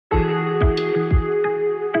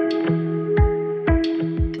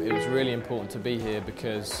to be here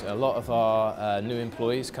because a lot of our new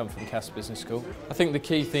employees come from Cass Business School. I think the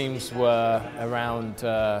key themes were around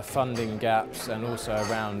funding gaps and also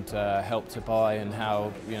around help to buy and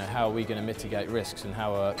how are we going to mitigate risks and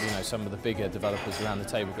how some of the bigger developers around the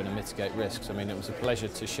table are going to mitigate risks. I mean, it was a pleasure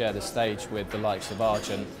to share the stage with the likes of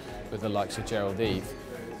Argent, with the likes of Gerald Eve,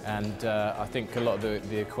 and I think a lot of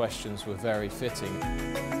the questions were very fitting.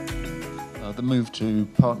 The move to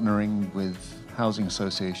partnering with housing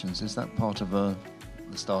associations, is that part of the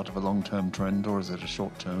start of a long-term trend, or is it a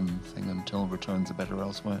short-term thing until returns are better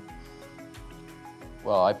elsewhere?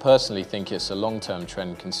 Well, I personally think it's a long-term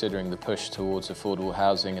trend considering the push towards affordable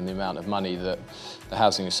housing and the amount of money that the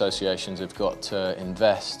housing associations have got to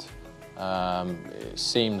invest. It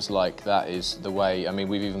seems like that is the way. I mean,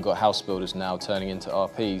 we've even got house builders now turning into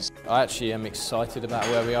RPs. I actually am excited about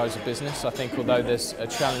where we are as a business. I think although there's a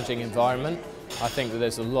challenging environment, I think that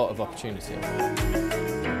there's a lot of opportunity.